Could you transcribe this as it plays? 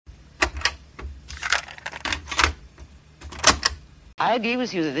I agree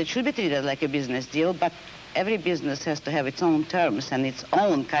with you that it should be treated like a business deal, but every business has to have its own terms and its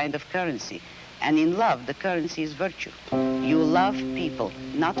own kind of currency. And in love, the currency is virtue. You love people,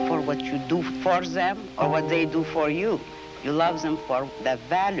 not for what you do for them or what they do for you. You love them for the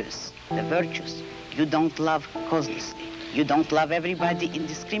values, the virtues. You don't love causelessly. You don't love everybody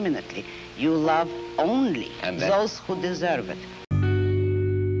indiscriminately. You love only those who deserve it.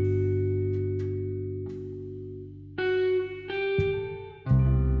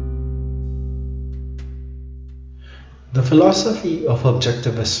 The philosophy of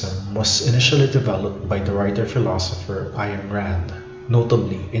objectivism was initially developed by the writer-philosopher Ayn Rand,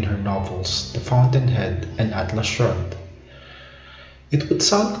 notably in her novels The Fountainhead and Atlas Shrugged. It would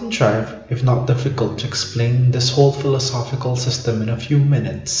sound contrived, if not difficult, to explain this whole philosophical system in a few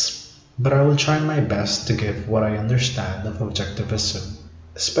minutes, but I will try my best to give what I understand of objectivism,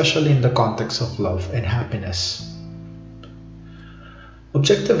 especially in the context of love and happiness.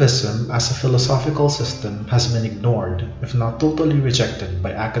 Objectivism as a philosophical system has been ignored, if not totally rejected,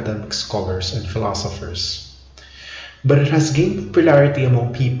 by academic scholars and philosophers. But it has gained popularity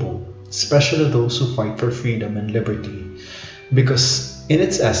among people, especially those who fight for freedom and liberty, because in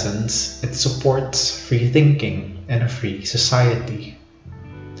its essence, it supports free thinking and a free society.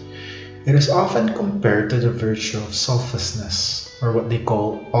 It is often compared to the virtue of selflessness, or what they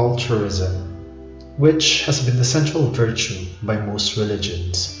call altruism, which has been the central virtue by most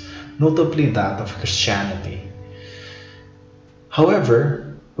religions, notably that of Christianity.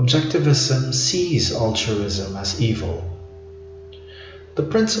 However, objectivism sees altruism as evil. The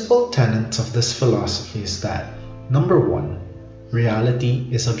principal tenets of this philosophy is that, number one, reality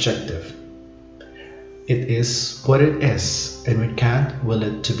is objective. It is what it is, and we can't will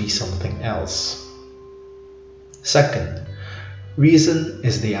it to be something else. Second, reason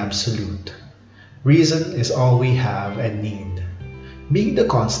is the absolute. Reason is all we have and need. Being the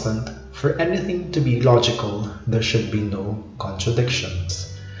constant, for anything to be logical, there should be no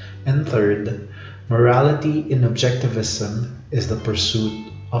contradictions. And third, morality in objectivism is the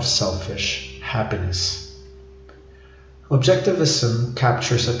pursuit of selfish happiness. Objectivism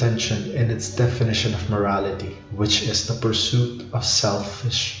captures attention in its definition of morality, which is the pursuit of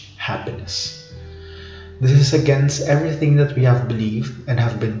selfish happiness. This is against everything that we have believed and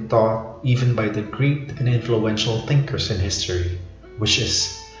have been taught even by the great and influential thinkers in history, which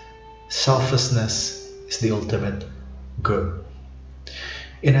is selflessness is the ultimate good.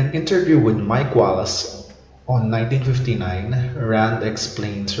 In an interview with Mike Wallace on 1959, Rand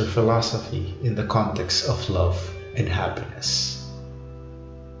explains her philosophy in the context of love and happiness.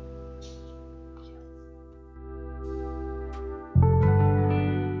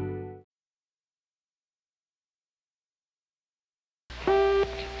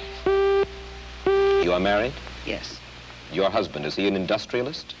 You are married? Yes. Your husband, is he an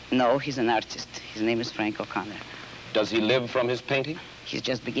industrialist? No, he's an artist. His name is Frank O'Connor. Does he live from his painting? He's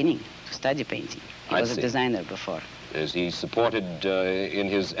just beginning to study painting. He was a designer before. Is he supported in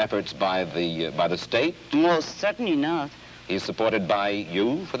his efforts by the state? Most certainly not. He's supported by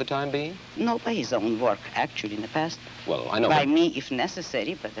you for the time being? No, by his own work, actually, in the past. Well, I know. By me, if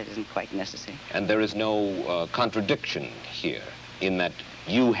necessary, but that isn't quite necessary. And there is no contradiction here in that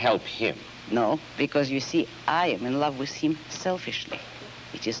you help him? No, because you see, I am in love with him selfishly.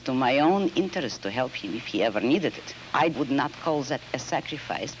 It is to my own interest to help him if he ever needed it. I would not call that a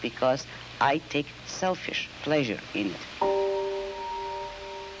sacrifice because I take selfish pleasure in it.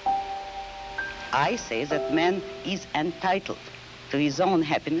 I say that man is entitled to his own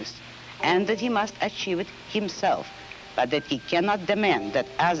happiness and that he must achieve it himself, but that he cannot demand that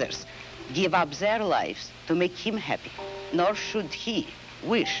others give up their lives to make him happy, nor should he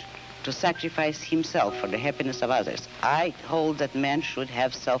wish to sacrifice himself for the happiness of others. I hold that man should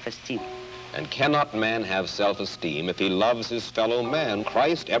have self-esteem. And cannot man have self-esteem if he loves his fellow man?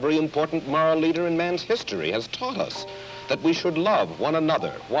 Christ, every important moral leader in man's history, has taught us that we should love one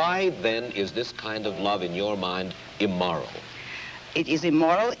another. Why, then, is this kind of love, in your mind, immoral? It is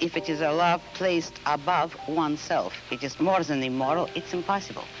immoral if it is a love placed above oneself. It is more than immoral, it's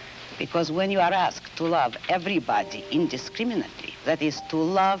impossible. Because when you are asked to love everybody indiscriminately, that is, to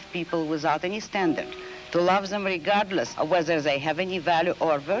love people without any standard, to love them regardless of whether they have any value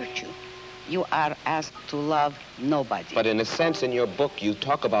or virtue, you are asked to love nobody. But in a sense, in your book, you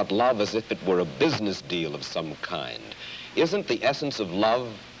talk about love as if it were a business deal of some kind. Isn't the essence of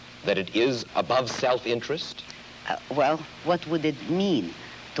love that it is above self-interest? Well, what would it mean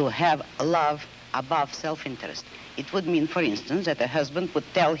to have love above self-interest? It would mean, for instance, that a husband would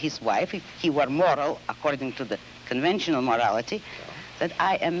tell his wife, if he were moral, according to the conventional morality, that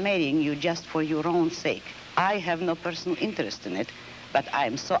I am marrying you just for your own sake. I have no personal interest in it, but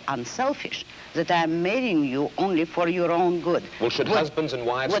I'm so unselfish that I'm marrying you only for your own good. Well, should husbands and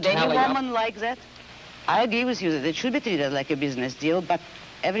wives Would any tally up? woman like that? I agree with you that it should be treated like a business deal, but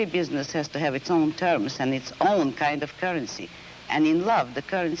every business has to have its own terms and its own kind of currency. And in love, the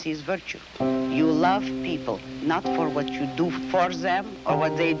currency is virtue. You love people, not for what you do for them or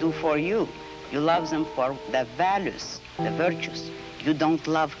what they do for you. You love them for the values, the virtues. You don't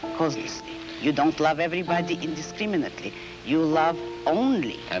love causelessly. You don't love everybody indiscriminately. You love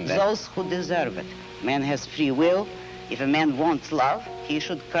only those who deserve it. Man has free will. If a man wants love, he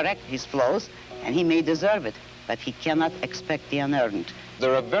should correct his flaws, and he may deserve it, but he cannot expect the unearned.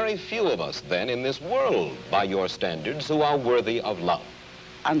 There are very few of us, then, in this world, by your standards, who are worthy of love.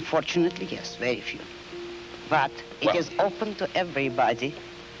 Unfortunately, yes, very few. But it is open to everybody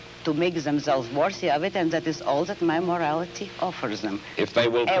to make themselves worthy of it, and that is all that my morality offers them. If they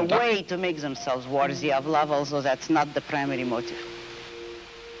will A way to make themselves worthy of love, although that's not the primary motive.